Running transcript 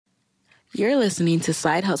You're listening to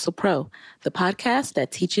Side Hustle Pro, the podcast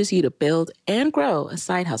that teaches you to build and grow a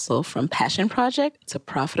side hustle from passion project to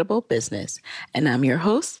profitable business. And I'm your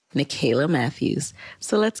host, Nicaila Matthews.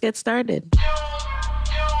 So let's get started.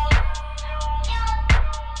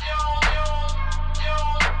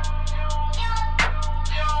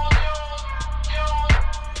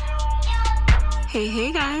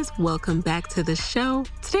 Hey guys, welcome back to the show.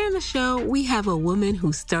 Today on the show, we have a woman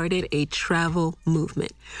who started a travel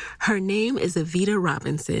movement. Her name is Evita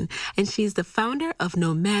Robinson, and she's the founder of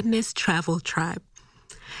Nomadness Travel Tribe.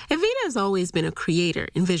 Evita has always been a creator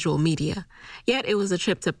in visual media, yet it was a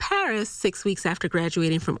trip to Paris 6 weeks after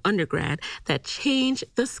graduating from undergrad that changed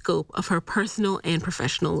the scope of her personal and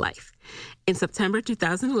professional life. In September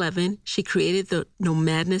 2011, she created the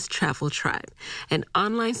Nomadness Travel Tribe, an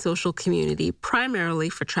online social community primarily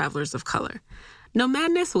for travelers of color.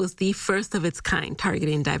 Nomadness was the first of its kind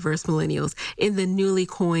targeting diverse millennials in the newly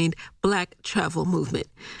coined Black travel movement.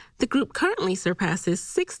 The group currently surpasses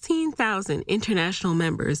 16,000 international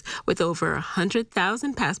members with over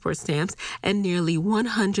 100,000 passport stamps and nearly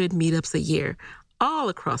 100 meetups a year, all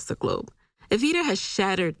across the globe. Evita has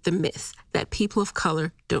shattered the myth that people of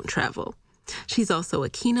color don't travel. She's also a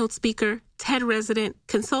keynote speaker, TED resident,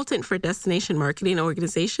 consultant for destination marketing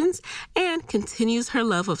organizations, and continues her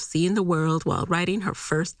love of seeing the world while writing her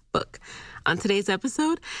first book. On today's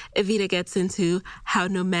episode, Evita gets into how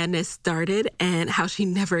Nomadness started and how she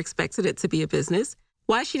never expected it to be a business,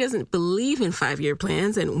 why she doesn't believe in 5-year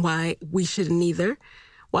plans and why we shouldn't either,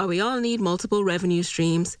 why we all need multiple revenue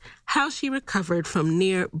streams, how she recovered from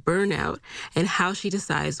near burnout, and how she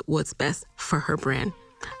decides what's best for her brand.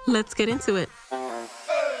 Let's get into it.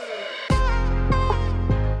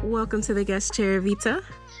 Welcome to the guest chair, Evita.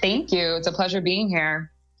 Thank you. It's a pleasure being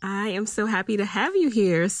here. I am so happy to have you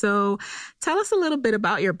here. So tell us a little bit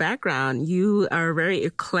about your background. You are a very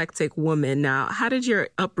eclectic woman. Now, how did your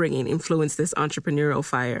upbringing influence this entrepreneurial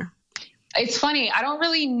fire? It's funny. I don't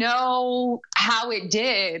really know how it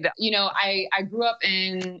did. I grew up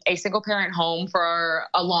in a single parent home for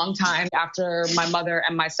a long time after my mother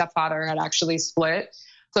and my stepfather had actually split.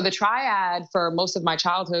 So the triad for most of my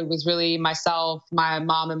childhood was really myself, my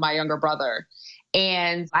mom, and my younger brother.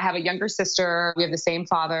 And I have a younger sister. We have the same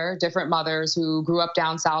father, different mothers, who grew up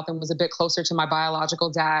down south and was a bit closer to my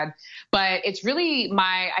biological dad. But it's really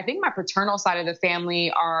I think my paternal side of the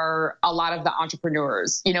family are a lot of the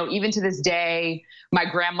entrepreneurs. Even to this day, my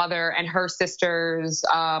grandmother and her sisters,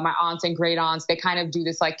 my aunts and great aunts, they kind of do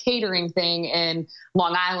this like catering thing in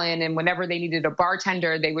Long Island. And whenever they needed a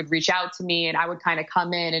bartender, they would reach out to me and I would kind of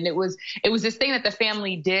come in. And it was this thing that the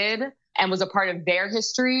family did and was a part of their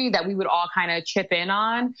history that we would all kind of chip in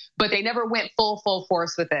on, but they never went full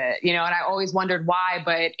force with it, and I always wondered why,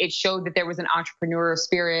 but it showed that there was an entrepreneurial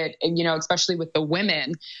spirit, and, especially with the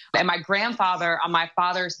women. And my grandfather on my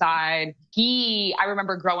father's side, I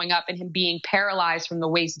remember growing up and him being paralyzed from the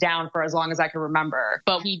waist down for as long as I can remember,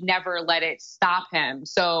 but he never let it stop him.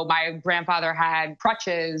 So my grandfather had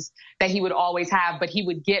crutches that he would always have, but he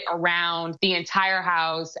would get around the entire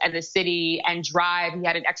house and the city and drive. He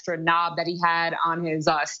had an extra knob that he had on his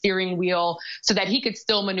steering wheel so that he could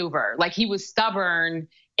still maneuver. Like, he was stubborn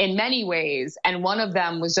in many ways. And one of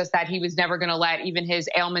them was just that he was never going to let even his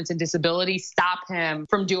ailments and disabilities stop him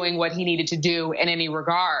from doing what he needed to do in any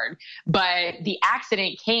regard. But the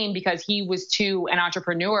accident came because he was too an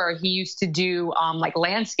entrepreneur. He used to do like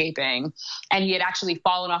landscaping, and he had actually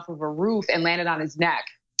fallen off of a roof and landed on his neck.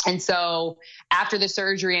 And so after the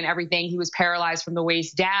surgery and everything, he was paralyzed from the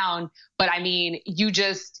waist down. But I mean,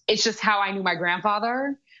 it's just how I knew my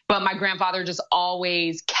grandfather. But my grandfather just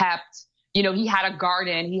always kept, he had a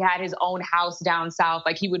garden. He had his own house down south.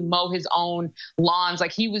 Like, he would mow his own lawns.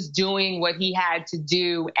 Like, he was doing what he had to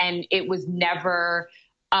do. And it was never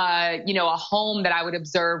a home that I would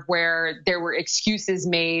observe where there were excuses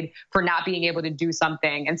made for not being able to do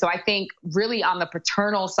something. And so I think really on the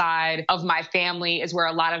paternal side of my family is where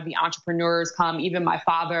a lot of the entrepreneurs come. Even my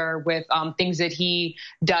father, with things that he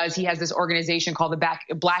does, he has this organization called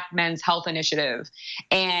the Black Men's Health Initiative.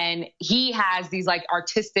 And he has these like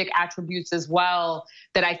artistic attributes as well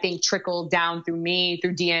that I think trickled down through me,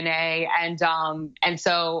 through DNA. And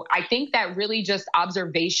so I think that really just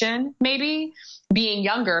observation, maybe, being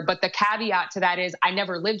younger. But the caveat to that is I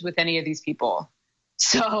never lived with any of these people.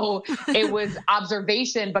 So it was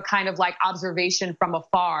observation, but kind of like observation from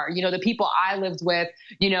afar. The people I lived with,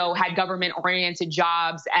 had government oriented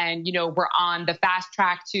jobs and, were on the fast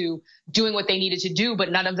track to doing what they needed to do.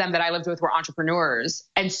 But none of them that I lived with were entrepreneurs.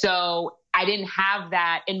 And so I didn't have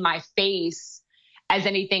that in my face as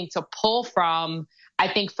anything to pull from. I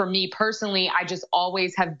think for me personally, I just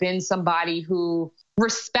always have been somebody who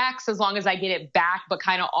respects as long as I get it back, but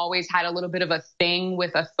kind of always had a little bit of a thing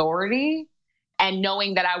with authority, and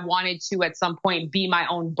knowing that I wanted to at some point be my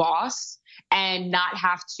own boss and not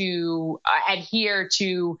have to adhere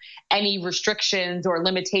to any restrictions or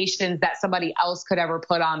limitations that somebody else could ever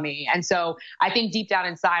put on me. And so I think deep down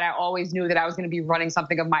inside, I always knew that I was going to be running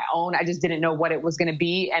something of my own. I just didn't know what it was going to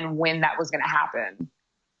be and when that was going to happen.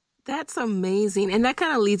 That's amazing. And that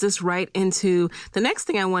kind of leads us right into the next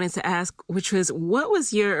thing I wanted to ask, which was, what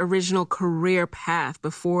was your original career path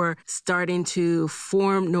before starting to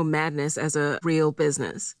form Nomadness as a real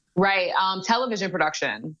business? Right. Television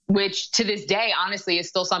production, which to this day, honestly, is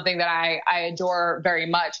still something that I adore very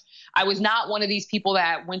much. I was not one of these people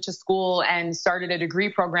that went to school and started a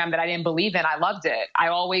degree program that I didn't believe in. I loved it. I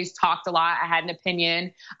always talked a lot. I had an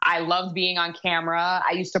opinion. I loved being on camera.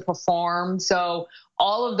 I used to perform. So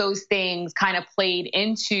all of those things kind of played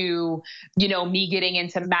into, me getting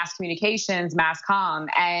into mass communications, mass comm.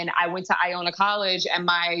 And I went to Iona College, and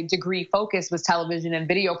my degree focus was television and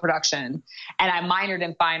video production. And I minored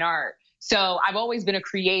in fine art. So I've always been a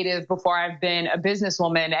creative before I've been a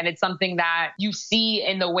businesswoman. And it's something that you see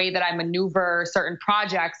in the way that I maneuver certain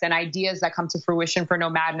projects and ideas that come to fruition for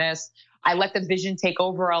Nomadness. I let the vision take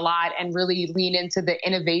over a lot and really lean into the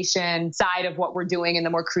innovation side of what we're doing and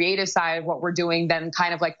the more creative side of what we're doing than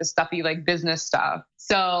kind of like the stuffy, like business stuff.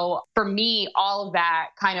 So for me, all of that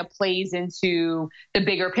kind of plays into the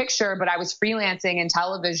bigger picture, but I was freelancing in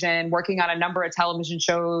television, working on a number of television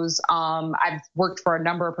shows. I've worked for a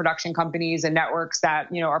number of production companies and networks that,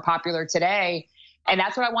 are popular today. And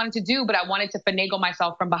that's what I wanted to do. But I wanted to finagle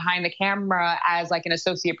myself from behind the camera as like an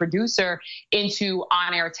associate producer into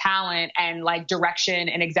on-air talent and like direction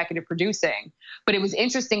and executive producing. But it was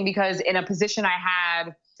interesting because in a position I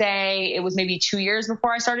had, say it was maybe 2 years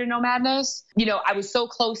before I started Nomadness, I was so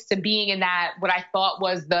close to being in that, what I thought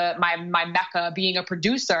was my mecca, being a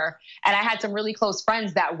producer. And I had some really close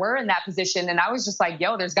friends that were in that position. And I was just like,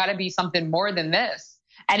 yo, there's got to be something more than this.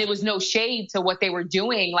 And it was no shade to what they were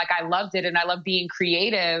doing. Like, I loved it and I loved being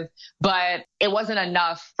creative, but it wasn't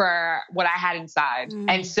enough for what I had inside.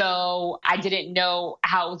 And so I didn't know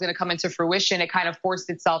how it was going to come into fruition. It kind of forced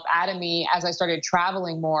itself out of me as I started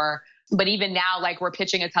traveling more. But even now, like, we're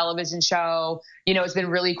pitching a television show, it's been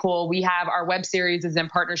really cool. We have our web series is in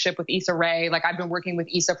partnership with Issa Rae. Like, I've been working with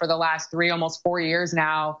Issa for the last almost 4 years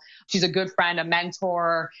now. She's a good friend, a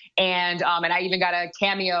mentor. And I even got a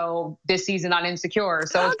cameo this season on Insecure.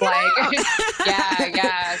 So it's like,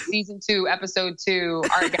 yeah. Season 2, episode 2,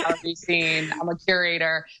 art gallery scene. I'm a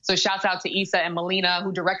curator. So shouts out to Issa and Melina,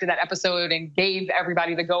 who directed that episode and gave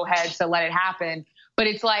everybody the go ahead to let it happen. But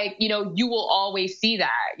it's like, you will always see that.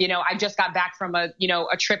 I just got back from a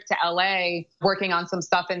trip to LA working on some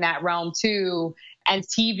stuff in that realm too. And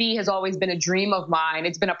TV has always been a dream of mine.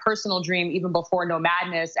 It's been a personal dream even before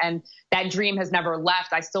Nomadness. And that dream has never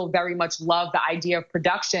left. I still very much love the idea of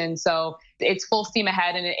production. So it's full steam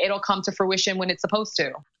ahead and it'll come to fruition when it's supposed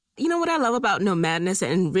to. You know what I love about Nomadness,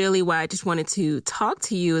 and really why I just wanted to talk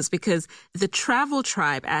to you, is because the travel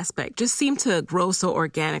tribe aspect just seemed to grow so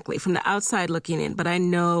organically from the outside looking in. But I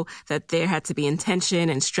know that there had to be intention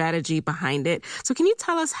and strategy behind it. So can you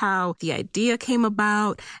tell us how the idea came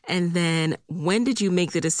about? And then when did you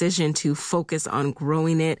make the decision to focus on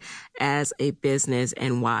growing it as a business,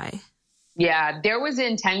 and why? Yeah, there was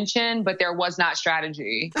intention, but there was not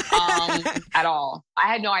strategy at all. I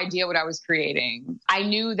had no idea what I was creating. I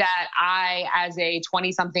knew that as a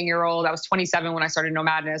 20-something-year-old, I was 27 when I started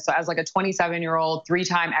Nomadness. So as like a 27-year-old,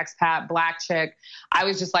 3-time expat, Black chick, I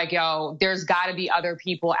was just like, yo, there's got to be other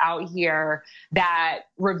people out here that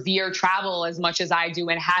revere travel as much as I do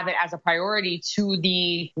and have it as a priority to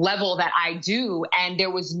the level that I do. And there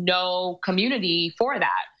was no community for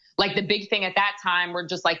that. Like, the big thing at that time were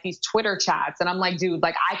just like these Twitter chats. And I'm like, dude,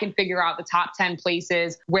 like, I can figure out the top 10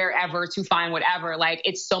 places wherever to find whatever. Like,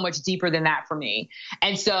 it's so much deeper than that for me.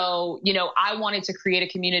 And so, I wanted to create a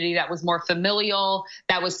community that was more familial,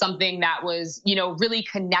 that was something that was, really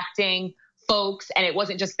connecting folks. And it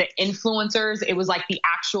wasn't just the influencers. It was like the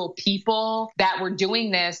actual people that were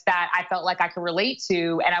doing this that I felt like I could relate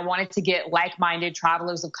to. And I wanted to get like-minded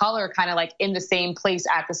travelers of color kind of like in the same place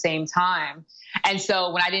at the same time. And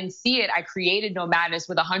so when I didn't see it, I created Nomadness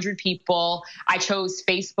with 100 people. I chose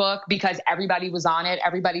Facebook because everybody was on it.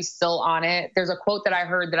 Everybody's still on it. There's a quote that I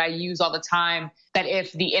heard that I use all the time, that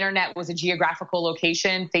if the internet was a geographical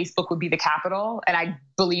location, Facebook would be the capital. And I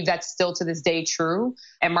believe that's still to this day true.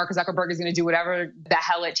 And Mark Zuckerberg is going to do whatever the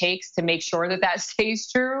hell it takes to make sure that that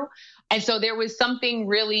stays true. And so there was something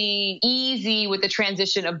really easy with the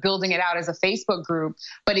transition of building it out as a Facebook group,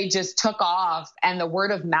 but it just took off, and the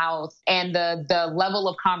word of mouth and the level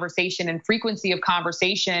of conversation and frequency of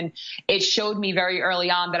conversation, it showed me very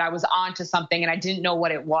early on that I was onto something and I didn't know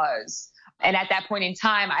what it was. And at that point in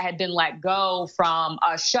time, I had been let go from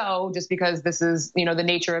a show just because this is, the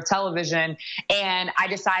nature of television. And I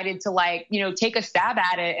decided to take a stab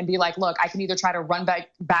at it and be like, look, I can either try to run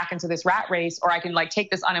back into this rat race, or I can take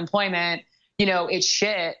this unemployment. It's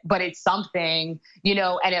shit, but it's something,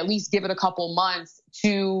 and at least give it a couple months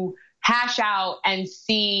to hash out and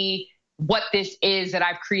see what this is that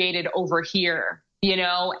I've created over here.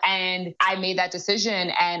 And I made that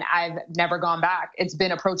decision and I've never gone back. It's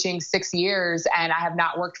been approaching 6 years and I have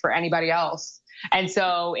not worked for anybody else. And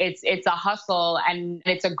so it's a hustle and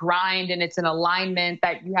it's a grind and it's an alignment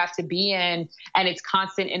that you have to be in, and it's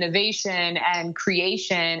constant innovation and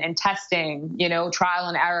creation and testing, trial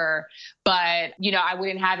and error. But, I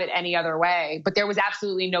wouldn't have it any other way. But there was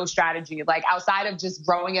absolutely no strategy. Outside of just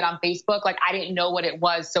growing it on Facebook, I didn't know what it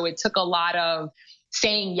was. So it took a lot of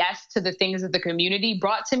saying yes to the things that the community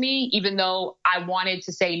brought to me, even though I wanted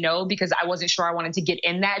to say no because I wasn't sure I wanted to get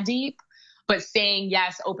in that deep. But saying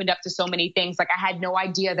yes opened up to so many things. I had no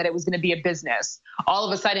idea that it was going to be a business. All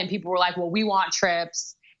of a sudden, people were like, well, we want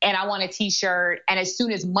trips and I want a t-shirt. And as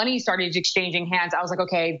soon as money started exchanging hands, I was like,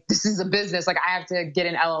 okay, this is a business. I have to get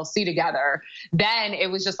an LLC together. Then it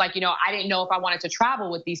was just I didn't know if I wanted to travel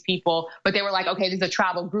with these people, but they were like, okay, this is a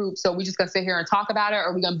travel group. So we just going to sit here and talk about it, or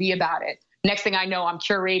are we going to be about it? Next thing I know, I'm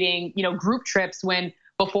curating, group trips, when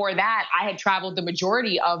before that I had traveled the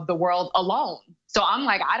majority of the world alone. So I'm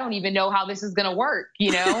like, I don't even know how this is going to work,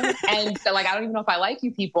 And so I don't even know if I like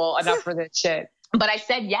you people enough for this shit. But I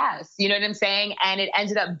said yes, you know what I'm saying? And it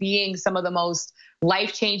ended up being some of the most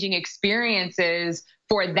life-changing experiences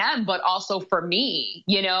for them, but also for me,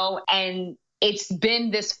 and it's been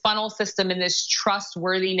this funnel system and this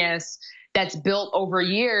trustworthiness that's built over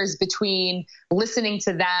years between listening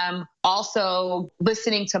to them, also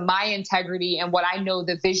listening to my integrity and what I know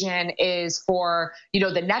the vision is for,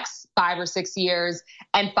 the next 5 or 6 years,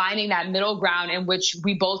 and finding that middle ground in which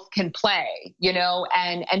we both can play,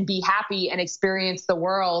 and be happy and experience the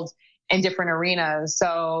world in different arenas.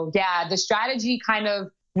 So yeah, the strategy kind of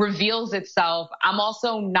reveals itself. I'm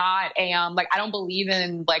also not I don't believe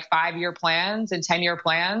in 5-year plans and 10-year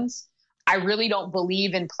plans. I really don't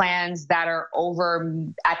believe in plans that are over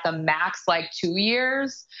at the max 2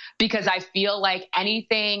 years, because I feel like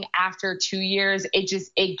anything after 2 years,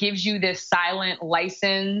 it gives you this silent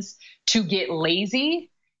license to get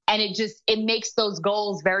lazy. And it makes those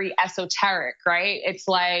goals very esoteric, right? It's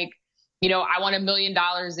I want $1 million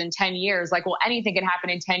in 10 years. Well, anything can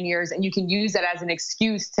happen in 10 years, and you can use that as an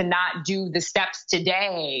excuse to not do the steps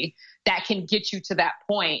today that can get you to that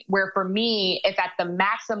point. Where for me, if at the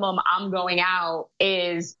maximum I'm going out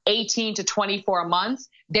is 18 to 24 months,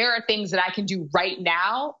 there are things that I can do right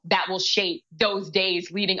now that will shape those days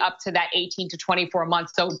leading up to that 18 to 24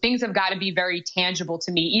 months. So things have got to be very tangible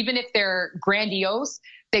to me. Even if they're grandiose,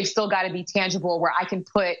 they've still got to be tangible, where I can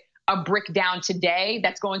put a brick down today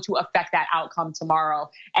that's going to affect that outcome tomorrow.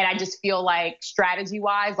 And I just feel strategy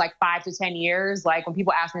wise, 5 to 10 years, when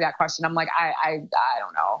people ask me that question, I'm like, I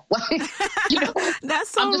don't know.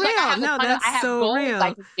 That's so real. I have so goals real.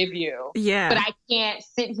 I can give you. Yeah. But I can't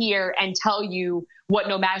sit here and tell you what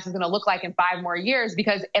Nomadness is going to look like in 5 more years,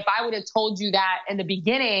 because if I would have told you that in the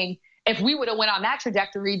beginning, if we would have went on that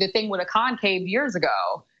trajectory, the thing would have concaved years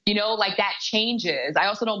ago. That changes. I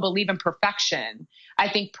also don't believe in perfection. I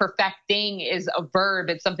think perfecting is a verb.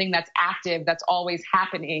 It's something that's active, that's always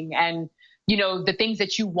happening. And, the things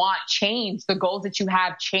that you want change, the goals that you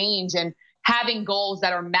have change, and having goals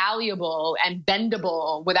that are malleable and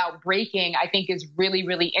bendable without breaking, I think is really,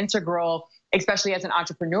 really integral, especially as an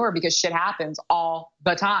entrepreneur, because shit happens all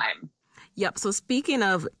the time. Yep. So speaking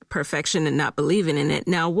of perfection and not believing in it,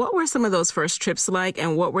 now, what were some of those first trips like,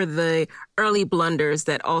 and what were the early blunders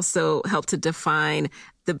that also helped to define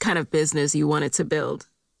the kind of business you wanted to build?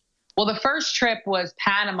 Well, the first trip was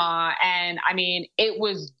Panama. And it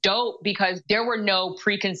was dope because there were no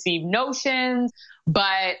preconceived notions,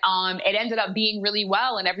 but it ended up being really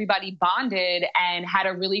well, and everybody bonded and had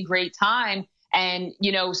a really great time. And,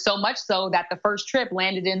 so much so that the first trip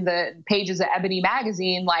landed in the pages of Ebony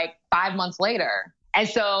magazine 5 months later. And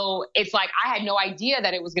so it's I had no idea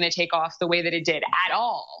that it was going to take off the way that it did at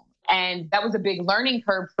all. And that was a big learning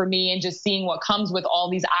curve for me, and just seeing what comes with all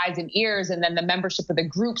these eyes and ears. And then the membership of the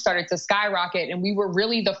group started to skyrocket. And we were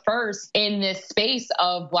really the first in this space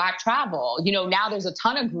of Black travel. Now there's a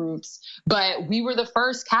ton of groups, but we were the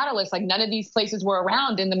first catalyst. Like, none of these places were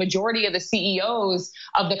around. And the majority of the CEOs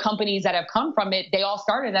of the companies that have come from it, they all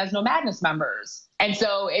started as Nomadness members. And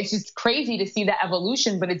so it's just crazy to see the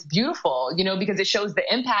evolution, but it's beautiful, because it shows the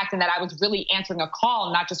impact, and that I was really answering a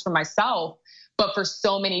call, not just for myself, but for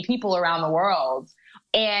so many people around the world.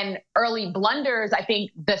 And early blunders, I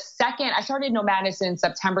think the second I started Nomadness in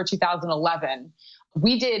September 2011,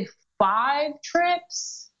 we did 5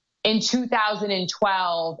 trips in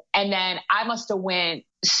 2012. And then I must have went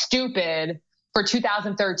stupid for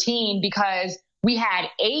 2013, because we had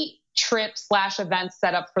 8 trips/events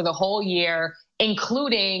set up for the whole year,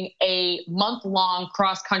 including a month-long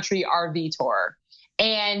cross-country RV tour.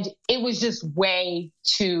 And it was just way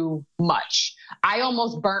too much. I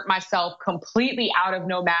almost burnt myself completely out of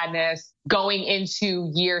Nomadness going into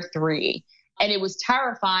year 3. And it was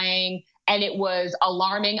terrifying, and it was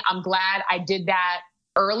alarming. I'm glad I did that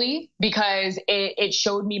early, because it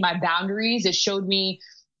showed me my boundaries. It showed me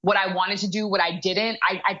what I wanted to do, what I didn't.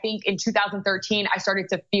 I think in 2013, I started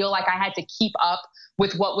to feel like I had to keep up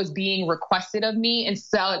with what was being requested of me,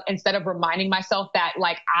 instead of reminding myself that,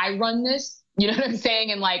 like, I run this, you know what I'm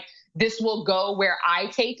saying? And like, this will go where I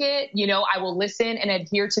take it. I will listen and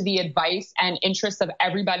adhere to the advice and interests of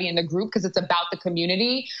everybody in the group, because it's about the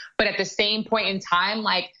community. But at the same point in time,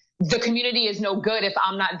 like, the community is no good if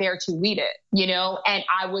I'm not there to lead it, and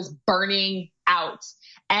I was burning out.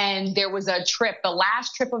 And there was a trip, the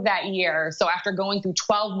last trip of that year. So after going through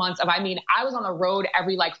 12 months I was on the road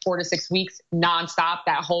every 4 to 6 weeks nonstop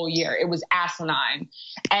that whole year. It was asinine.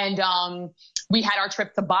 And we had our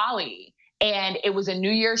trip to Bali, and it was a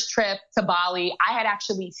New Year's trip to Bali. I had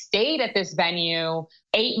actually stayed at this venue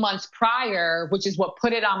 8 months prior, which is what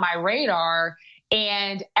put it on my radar,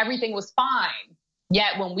 and everything was fine.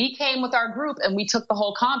 Yet when we came with our group and we took the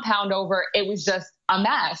whole compound over, it was just a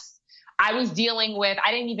mess. I was dealing with,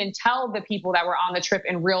 I didn't even tell the people that were on the trip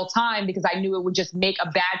in real time, because I knew it would just make a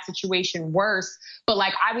bad situation worse. But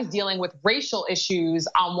I was dealing with racial issues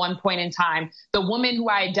on one point in time. The woman who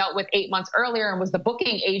I had dealt with 8 months earlier and was the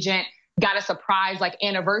booking agent got a surprise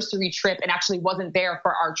anniversary trip and actually wasn't there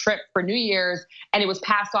for our trip for New Year's. And it was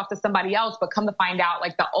passed off to somebody else. But come to find out,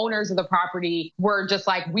 the owners of the property were just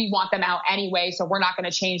we want them out anyway, so we're not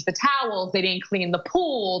going to change the towels. They didn't clean the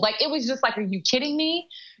pool. It was just are you kidding me?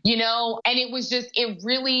 And it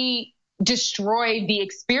really destroyed the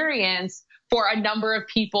experience for a number of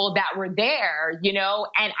people that were there,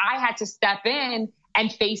 and I had to step in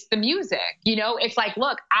and face the music. It's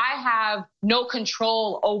look, I have no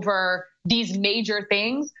control over these major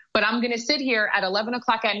things, but I'm going to sit here at 11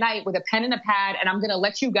 o'clock at night with a pen and a pad, and I'm going to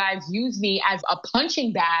let you guys use me as a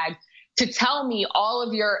punching bag to tell me all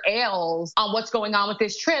of your ails on what's going on with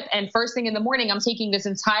this trip. And first thing in the morning, I'm taking this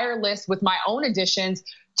entire list with my own additions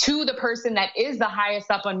to the person that is the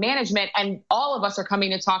highest up on management. And all of us are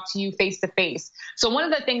coming to talk to you face to face. So one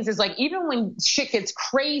of the things is even when shit gets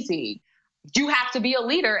crazy, you have to be a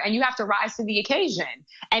leader and you have to rise to the occasion.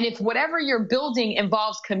 And if whatever you're building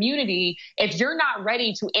involves community, if you're not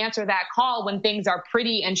ready to answer that call when things are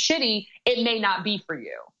pretty and shitty, it may not be for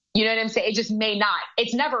you. You know what I'm saying? It just may not.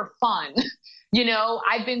 It's never fun.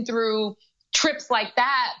 I've been through trips like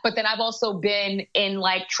that, but then I've also been in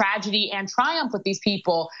tragedy and triumph with these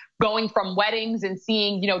people, going from weddings and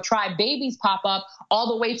seeing, tribe babies pop up, all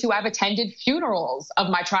the way to I've attended funerals of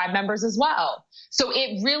my tribe members as well. So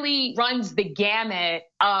it really runs the gamut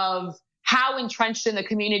of how entrenched in the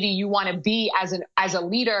community you want to be as a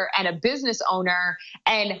leader and a business owner,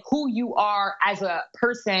 and who you are as a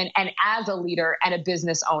person and as a leader and a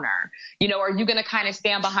business owner. Are you going to kind of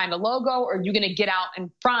stand behind a logo, or are you going to get out in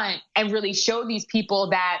front and really show these people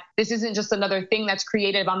that this isn't just another thing that's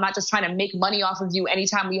creative? I'm not just trying to make money off of you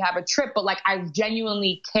anytime we have a trip, but I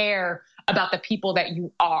genuinely care about the people that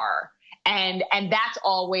you are. And that's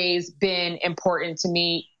always been important to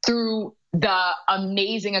me, through the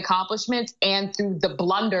amazing accomplishments and through the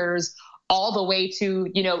blunders, all the way to,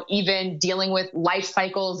 even dealing with life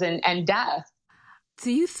cycles and death.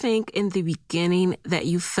 Do you think in the beginning that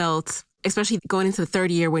you felt, especially going into the third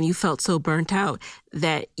year when you felt so burnt out,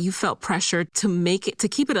 that you felt pressure to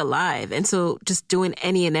keep it alive? And so just doing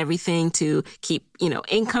any and everything to keep,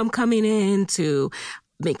 income coming in, to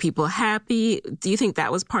make people happy. Do you think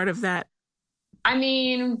that was part of that? I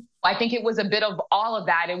mean, I think it was a bit of all of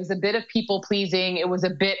that. It was a bit of people pleasing. It was a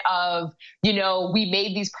bit of, we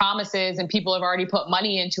made these promises and people have already put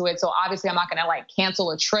money into it. So obviously I'm not going to cancel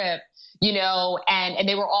a trip, and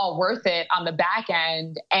they were all worth it on the back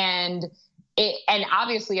end. And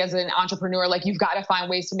obviously as an entrepreneur, like you've got to find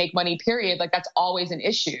ways to make money, period. Like that's always an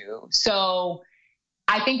issue. So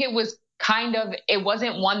I think it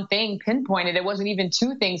wasn't one thing pinpointed. It wasn't even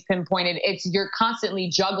two things pinpointed. You're constantly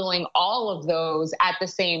juggling all of those at the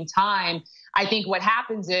same time. I think what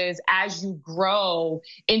happens is as you grow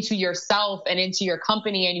into yourself and into your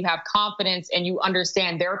company and you have confidence and you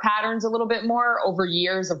understand their patterns a little bit more over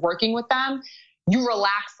years of working with them, you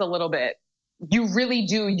relax a little bit. You really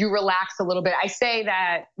do. You relax a little bit. I say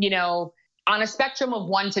that, on a spectrum of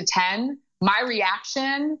 1 to 10, my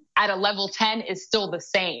reaction at a level 10 is still the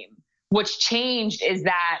same. What's changed is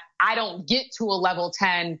that I don't get to a level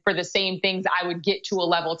 10 for the same things I would get to a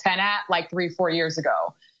level 10 at like 3-4 years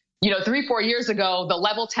ago. 3-4 years ago, the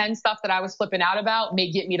level 10 stuff that I was flipping out about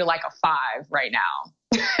may get me to like a 5 right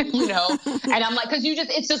now, and I'm like,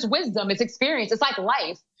 it's just wisdom. It's experience. It's like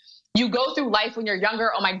life. You go through life when you're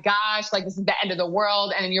younger. Oh my gosh, like this is the end of the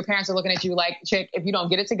world. And then your parents are looking at you like, chick, if you don't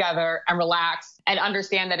get it together and relax and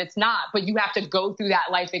understand that it's not, but you have to go through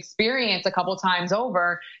that life experience a couple times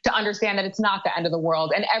over to understand that it's not the end of the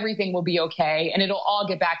world and everything will be okay. And it'll all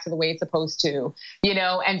get back to the way it's supposed to,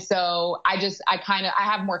 And so I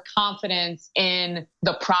have more confidence in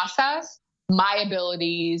the process, my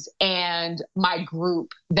abilities and my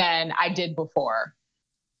group than I did before.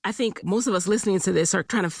 I think most of us listening to this are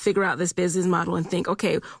trying to figure out this business model and think,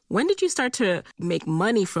 okay, when did you start to make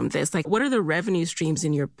money from this? Like, what are the revenue streams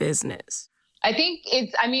in your business? I think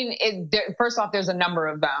first off, there's a number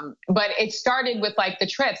of them, but it started with like the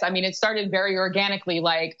trips. It started very organically,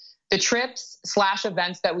 like the trips /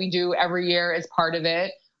 events that we do every year is part of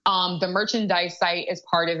it. The merchandise site is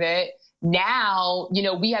part of it. Now,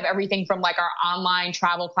 we have everything from like our online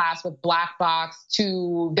travel class with Black Box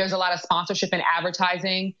to there's a lot of sponsorship and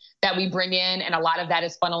advertising that we bring in. And a lot of that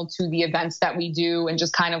is funneled to the events that we do and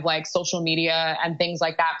just kind of like social media and things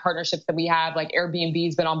like that, partnerships that we have. Like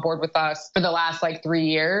Airbnb's been on board with us for the last like 3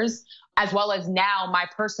 years. As well as now my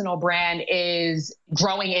personal brand is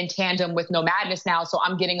growing in tandem with Nomadness now. So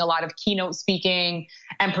I'm getting a lot of keynote speaking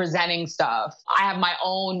and presenting stuff. I have my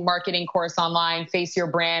own marketing course online, Face Your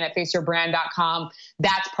Brand at faceyourbrand.com.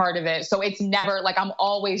 That's part of it. So it's never like I'm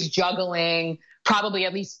always juggling probably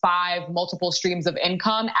at least 5 multiple streams of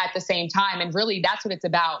income at the same time. And really that's what it's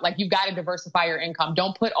about. Like you've got to diversify your income.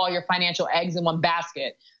 Don't put all your financial eggs in one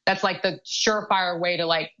basket. That's like the surefire way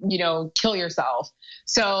to kill yourself.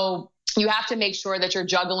 So you have to make sure that you're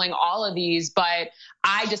juggling all of these. But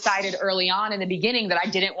I decided early on in the beginning that I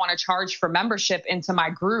didn't want to charge for membership into my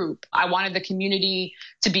group. I wanted the community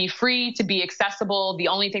to be free, to be accessible. The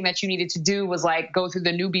only thing that you needed to do was like go through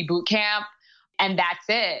the newbie boot camp. And that's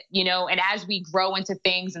it, and as we grow into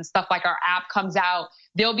things and stuff like our app comes out,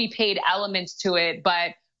 there'll be paid elements to it.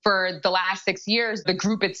 But for the last 6 years, the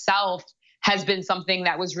group itself has been something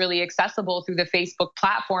that was really accessible through the Facebook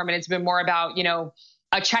platform. And it's been more about,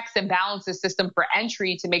 a checks and balances system for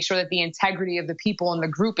entry to make sure that the integrity of the people in the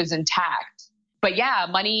group is intact. But yeah,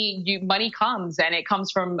 money comes and it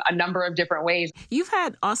comes from a number of different ways. You've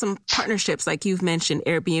had awesome partnerships, like you've mentioned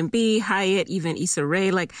Airbnb, Hyatt, even Issa Rae.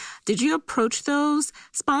 Like, did you approach those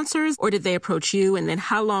sponsors or did they approach you? And then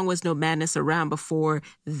how long was Nomadness around before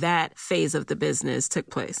that phase of the business took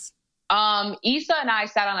place? Issa and I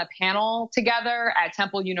sat on a panel together at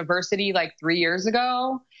Temple University like 3 years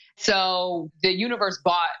ago. So the universe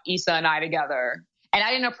bought Issa and I together. And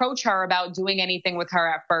I didn't approach her about doing anything with her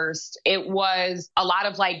at first. It was a lot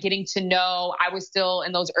of like getting to know. I was still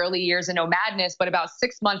in those early years of Nomadness, but about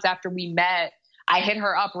 6 months after we met, I hit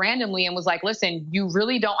her up randomly and was like, listen, you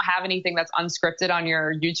really don't have anything that's unscripted on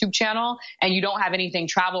your YouTube channel and you don't have anything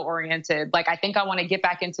travel oriented. Like, I think I want to get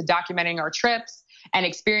back into documenting our trips and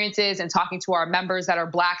experiences and talking to our members that are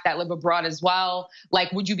Black that live abroad as well.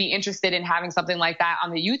 Like, would you be interested in having something like that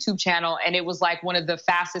on the YouTube channel? And it was like one of the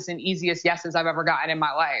fastest and easiest yeses I've ever gotten in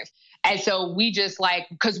my life. And so we just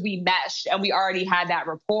because we meshed and we already had that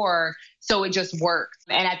rapport. So it just worked.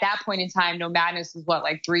 And at that point in time, Nomadness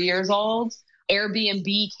was 3 years old.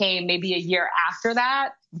 Airbnb came maybe a year after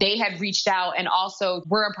that. They had reached out, and also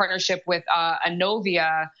we're in partnership with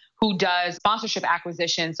Anovia, who does sponsorship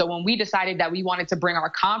acquisition. So when we decided that we wanted to bring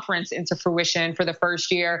our conference into fruition for the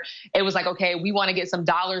first year, it was like, okay, we want to get some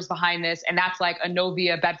dollars behind this. And that's like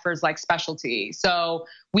Anovia Bedford's specialty. So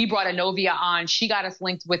we brought Anovia on. She got us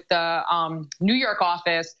linked with the New York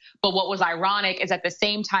office. But what was ironic is at the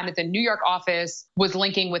same time that the New York office was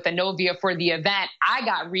linking with Anovia for the event, I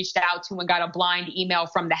got reached out to and got a blind email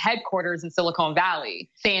from the headquarters in Silicon Valley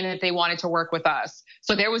saying that they wanted to work with us.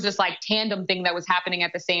 So there was this tandem thing that was happening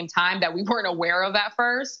at the same time that we weren't aware of at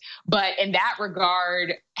first. But in that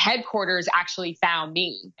regard, headquarters actually found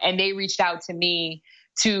me, and they reached out to me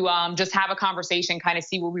to just have a conversation, kind of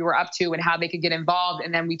see what we were up to and how they could get involved.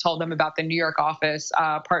 And then we told them about the New York office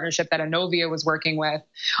partnership that Anovia was working with.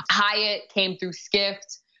 Hyatt came through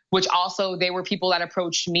Skift, which also they were people that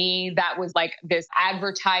approached me. That was like this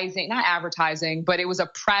not advertising, but it was a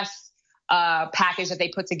press package that they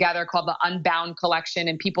put together called the Unbound Collection,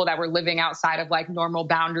 and people that were living outside of like normal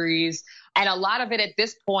boundaries. And a lot of it at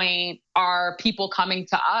this point are people coming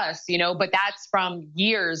to us, but that's from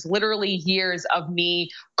years, literally years of me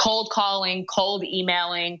cold calling, cold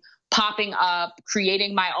emailing, popping up,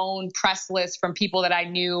 creating my own press list from people that I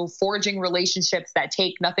knew, forging relationships that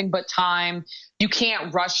take nothing but time. You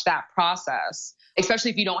can't rush that process,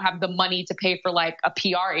 especially if you don't have the money to pay for like a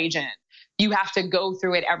PR agent. You have to go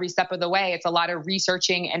through it every step of the way. It's a lot of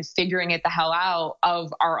researching and figuring it the hell out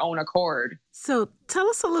of our own accord. So tell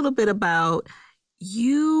us a little bit about,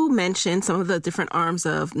 you mentioned some of the different arms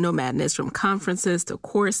of Nomadness, from conferences to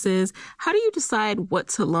courses. How do you decide what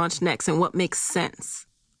to launch next and what makes sense?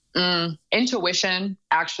 Intuition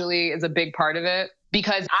actually is a big part of it,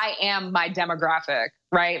 because I am my demographic,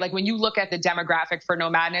 right? Like when you look at the demographic for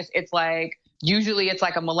Nomadness, usually it's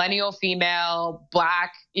like a millennial female,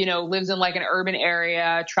 Black, lives in like an urban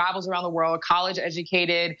area, travels around the world, college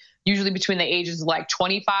educated, usually between the ages of like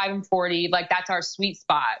 25 and 40. Like that's our sweet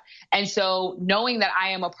spot. And so knowing that I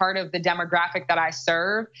am a part of the demographic that I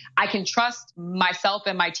serve, I can trust myself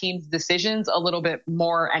and my team's decisions a little bit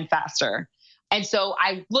more and faster. And so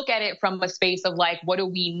I look at it from a space of like, what do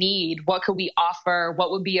we need? What could we offer?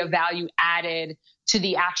 What would be a value added to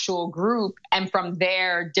the actual group? And from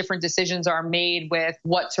there, different decisions are made with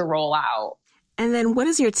what to roll out. And then what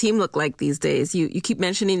does your team look like these days? You keep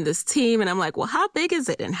mentioning this team, and I'm like, well, how big is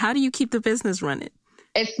it? And how do you keep the business running?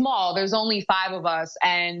 It's small. There's only 5 of us,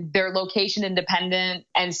 and they're location independent.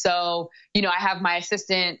 And so, I have my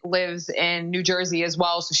assistant lives in New Jersey as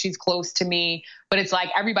well, so she's close to me. But it's like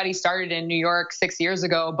everybody started in New York 6 years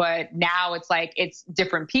ago, but now it's like it's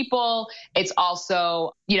different people. It's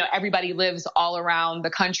also, everybody lives all around the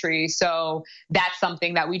country. So that's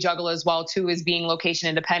something that we juggle as well too, is being location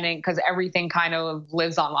independent, because everything kind of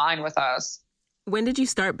lives online with us. When did you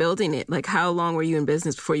start building it? Like, how long were you in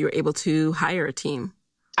business before you were able to hire a team?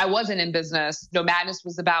 I wasn't in business. Nomadness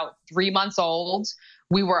was about 3 months old.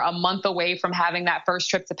 We were a month away from having that first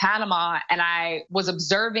trip to Panama. And I was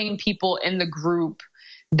observing people in the group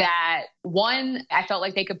that, one, I felt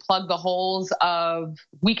like they could plug the holes of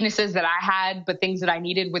weaknesses that I had, but things that I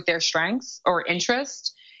needed with their strengths or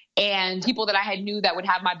interest. And people that I had knew that would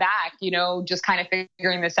have my back, just kind of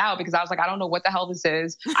figuring this out, because I was like, I don't know what the hell this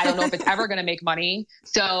is. I don't know if it's ever going to make money.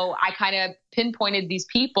 So I kind of pinpointed these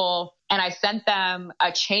people, and I sent them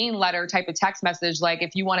a chain letter type of text message. Like,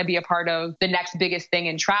 if you want to be a part of the next biggest thing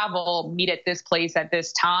in travel, meet at this place at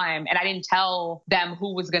this time. And I didn't tell them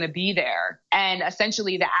who was going to be there. And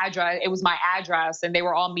essentially the address, it was my address, and they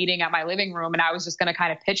were all meeting at my living room. And I was just going to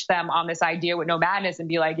kind of pitch them on this idea with Nomadness and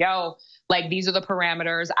be like, yo, like, these are the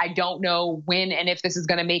parameters. I don't know when and if this is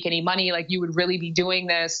going to make any money. Like, you would really be doing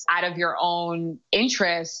this out of your own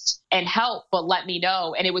interest and help, but let me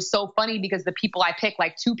know. And it was so funny because the people I picked,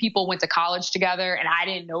 like 2 people went to college together, and I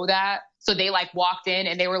didn't know that. So they like walked in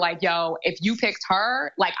and they were like, yo, if you picked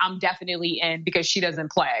her, like, I'm definitely in, because she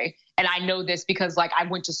doesn't play. And I know this because like I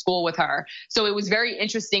went to school with her. So it was very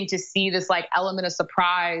interesting to see this like element of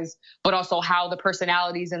surprise, but also how the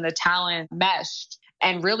personalities and the talent meshed.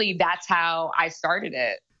 And really, that's how I started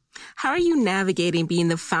it. How are you navigating being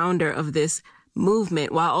the founder of this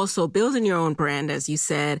movement while also building your own brand, as you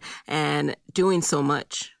said, and doing so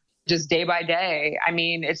much? Just day by day. I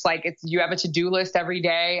mean, you have a to-do list every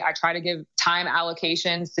day. I try to give time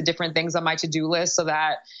allocations to different things on my to-do list so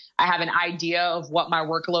that I have an idea of what my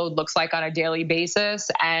workload looks like on a daily basis.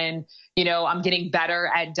 And, I'm getting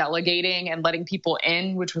better at delegating and letting people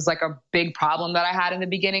in, which was like a big problem that I had in the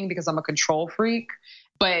beginning because I'm a control freak.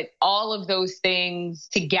 But all of those things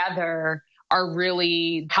together are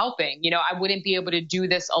really helping. I wouldn't be able to do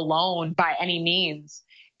this alone by any means.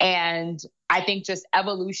 And I think just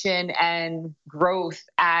evolution and growth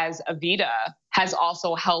as Evita has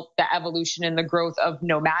also helped the evolution and the growth of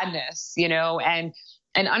Nomadness,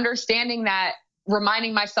 and understanding that,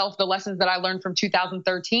 reminding myself the lessons that I learned from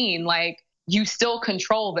 2013, like, you still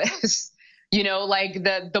control this, like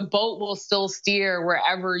the boat will still steer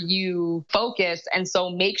wherever you focus. And so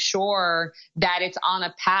make sure that it's on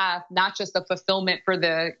a path, not just the fulfillment for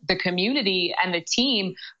the community and the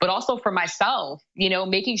team, but also for myself,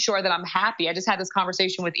 making sure that I'm happy. I just had this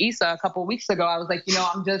conversation with Issa a couple of weeks ago. I was like,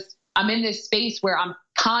 I'm in this space where I'm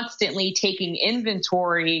constantly taking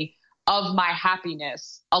inventory of my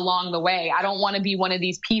happiness along the way. I don't want to be one of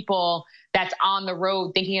these people that's on the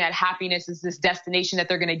road thinking that happiness is this destination that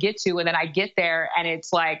they're going to get to. And then I get there and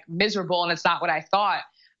it's like miserable and it's not what I thought.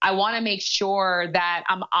 I want to make sure that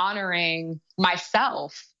I'm honoring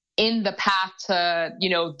myself in the path to,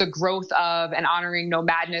 the growth of and honoring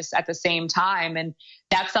Nomadness at the same time. And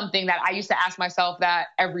that's something that I used to ask myself that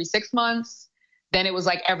every 6 months. Then it was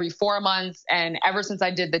like every 4 months. And ever since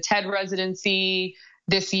I did the TED residency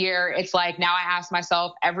this year, it's like now I ask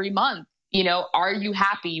myself every month, are you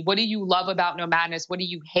happy? What do you love about Nomadness? What do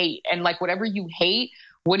you hate? And like whatever you hate,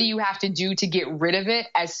 what do you have to do to get rid of it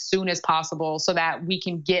as soon as possible so that we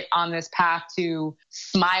can get on this path to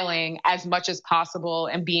smiling as much as possible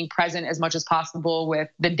and being present as much as possible with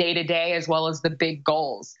the day-to-day as well as the big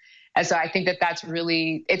goals. And so I think that it's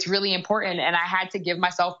really important. And I had to give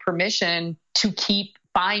myself permission to keep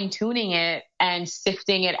fine-tuning it and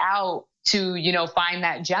sifting it out to, find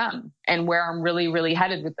that gem and where I'm really, really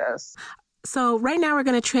headed with this. So right now we're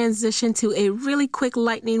going to transition to a really quick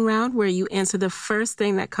lightning round where you answer the first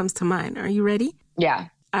thing that comes to mind. Are you ready? Yeah.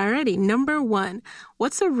 Alrighty. Number 1,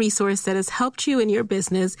 what's a resource that has helped you in your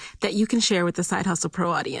business that you can share with the Side Hustle Pro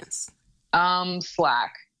audience?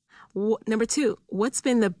 Slack. Number 2, what's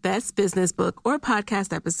been the best business book or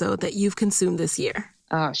podcast episode that you've consumed this year?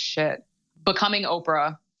 Oh, shit. Becoming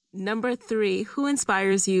Oprah. Number 3, who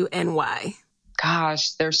inspires you and why?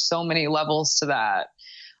 Gosh, there's so many levels to that.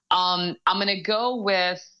 I'm going to go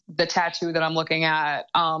with the tattoo that I'm looking at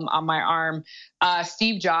on my arm,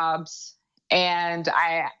 Steve Jobs. And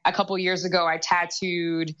a couple years ago, I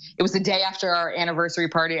tattooed, it was the day after our anniversary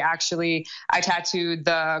party, actually, I tattooed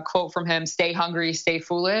the quote from him, "Stay hungry, stay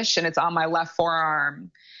foolish." And it's on my left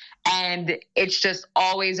forearm. And it's just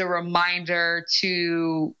always a reminder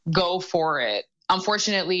to go for it.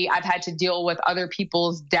 Unfortunately, I've had to deal with other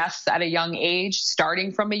people's deaths at a young age,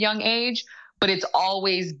 starting from a young age, but it's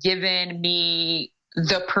always given me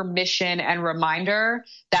the permission and reminder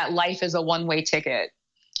that life is a one-way ticket.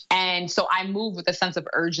 And so I move with a sense of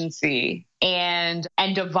urgency and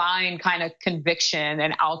divine kind of conviction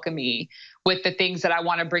and alchemy with the things that I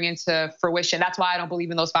want to bring into fruition. That's why I don't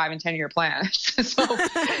believe in those 5 and 10 year plans. So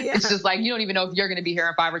It's just like, you don't even know if you're going to be here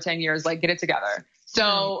in 5 or 10 years, like get it together.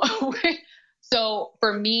 So, so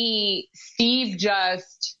for me, Steve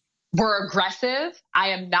we're aggressive.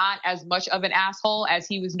 I am not as much of an asshole as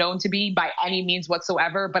he was known to be by any means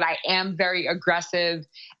whatsoever, but I am very aggressive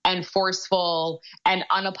and forceful and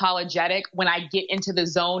unapologetic when I get into the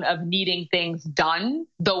zone of needing things done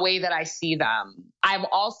the way that I see them. I've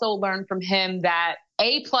also learned from him that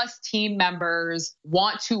A+ team members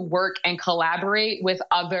want to work and collaborate with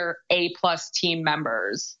other A+ team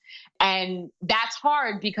members. And that's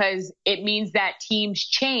hard because it means that teams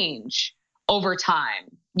change over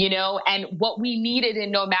time. And what we needed in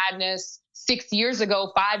Nomadness 6 years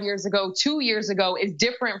ago, 5 years ago, 2 years ago is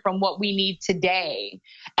different from what we need today.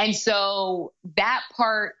 And so that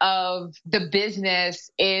part of the business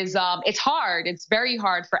is, it's hard. It's very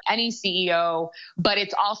hard for any CEO, but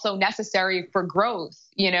it's also necessary for growth,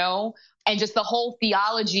 and just the whole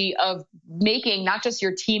theology of making not just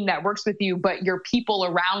your team that works with you, but your people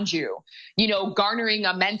around you, garnering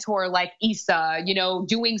a mentor like Issa,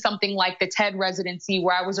 doing something like the TED residency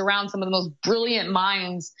where I was around some of the most brilliant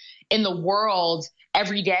minds in the world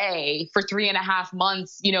every day for 3.5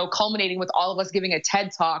 months, culminating with all of us giving a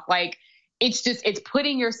TED talk. Like, it's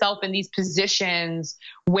putting yourself in these positions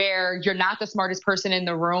where you're not the smartest person in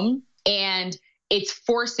the room, and it's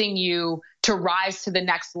forcing you to rise to the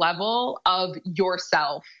next level of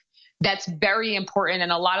yourself. That's very important.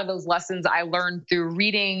 And a lot of those lessons I learned through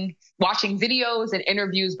reading, watching videos and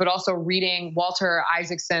interviews, but also reading Walter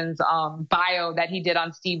Isaacson's bio that he did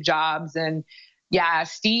on Steve Jobs. And yeah,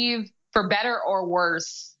 Steve, for better or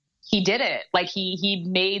worse, he did it. Like he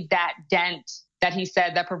made that dent that he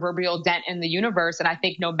said, that proverbial dent in the universe. And I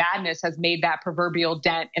think Nomadness has made that proverbial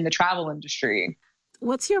dent in the travel industry.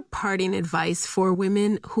 What's your parting advice for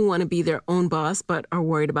women who want to be their own boss but are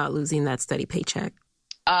worried about losing that steady paycheck?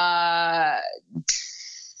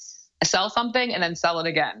 Sell something and then sell it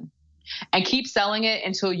again. And keep selling it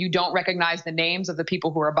until you don't recognize the names of the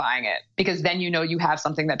people who are buying it, because then you have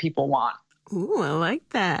something that people want. Ooh, I like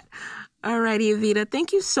that. All righty, Evita,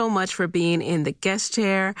 thank you so much for being in the guest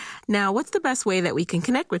chair. Now, what's the best way that we can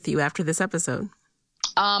connect with you after this episode?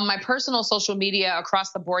 My personal social media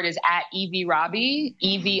across the board is at Evie Robbie,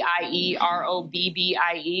 EVIEROBBIE.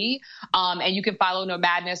 And you can follow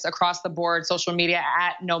Nomadness across the board social media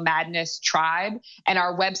at Nomadness Tribe. And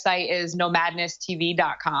our website is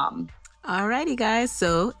nomadnesstv.com. All righty, guys.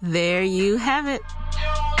 So there you have it.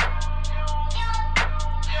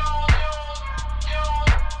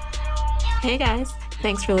 Hey guys,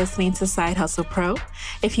 thanks for listening to Side Hustle Pro.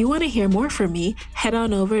 If you want to hear more from me, head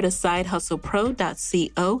on over to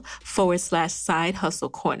sidehustlepro.co/side hustle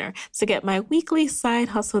corner to get my weekly Side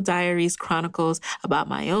Hustle Diaries chronicles about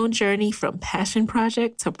my own journey from passion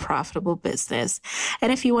project to profitable business.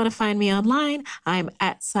 And if you want to find me online, I'm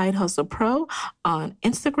at Side Hustle Pro on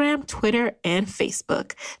Instagram, Twitter, and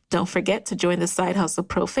Facebook. Don't forget to join the Side Hustle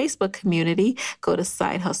Pro Facebook community. Go to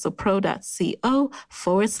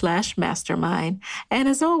sidehustlepro.co/mastermind. And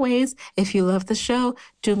as always, if you love the show,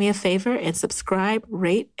 do me a favor and subscribe,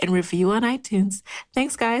 rate, and review on iTunes.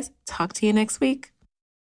 Thanks, guys. Talk to you next week.